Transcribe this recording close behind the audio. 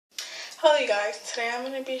Hello you guys, today I'm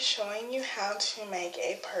going to be showing you how to make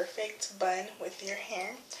a perfect bun with your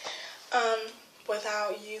hair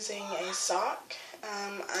without using a sock.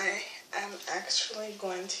 I am actually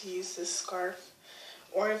going to use this scarf,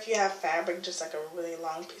 or if you have fabric, just like a really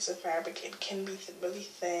long piece of fabric, it can be really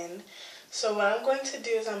thin. So what I'm going to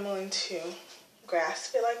do is I'm going to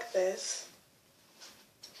grasp it like this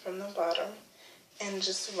from the bottom and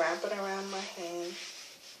just wrap it around my hand.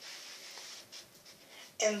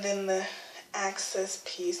 And then the excess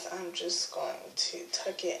piece, I'm just going to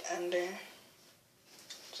tuck it under,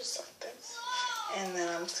 just like this. And then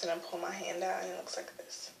I'm just going to pull my hand out and it looks like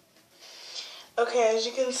this. Okay, as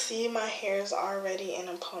you can see, my hair is already in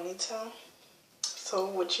a ponytail. So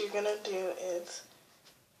what you're going to do is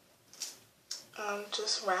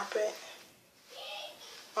just wrap it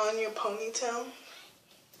on your ponytail.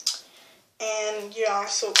 And you're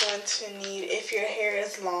also going to need, if your hair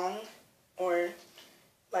is long or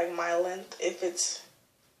like my length, if it's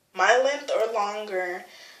my length or longer,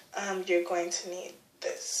 you're going to need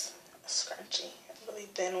this scrunchie, a really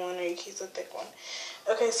thin one, or you can use a thick one.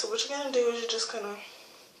 Okay, so what you're gonna do is you're just gonna,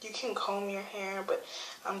 you can comb your hair, but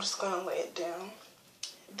I'm just gonna lay it down.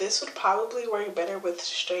 This would probably work better with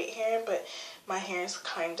straight hair, but my hair is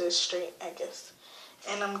kind of straight, I guess.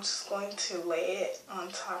 And I'm just going to lay it on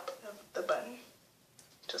top of the bun,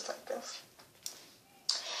 just like this.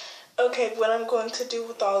 Okay, what I'm going to do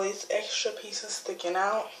with all these extra pieces sticking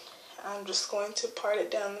out, I'm just going to part it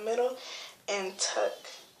down the middle and tuck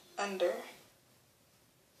under.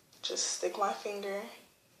 Just stick my finger,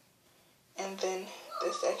 and then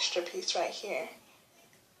this extra piece right here,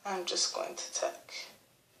 I'm just going to tuck.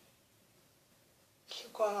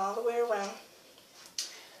 Keep going all the way around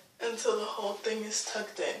until the whole thing is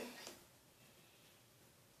tucked in.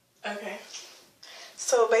 Okay,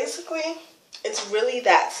 so basically, it's really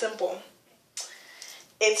that simple.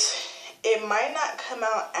 It might not come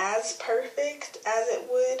out as perfect as it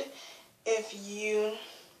would if you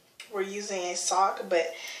were using a sock,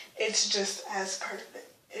 but it's just as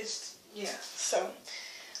perfect. Yeah, so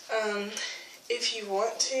if you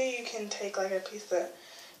want to, you can take like a piece of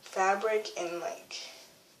fabric and like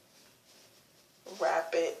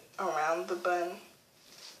wrap it around the bun,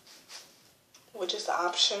 which is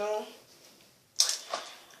optional.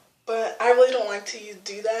 But I really don't like to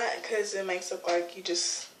do that because it makes it look like you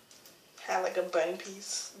just have like a bun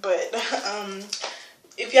piece. But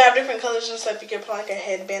if you have different colors and stuff, you can put like a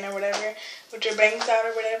headband or whatever with your bangs out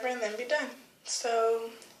or whatever, and then be done.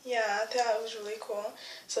 So yeah, I thought it was really cool.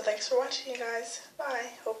 So thanks for watching, you guys.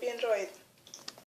 Bye. Hope you enjoyed.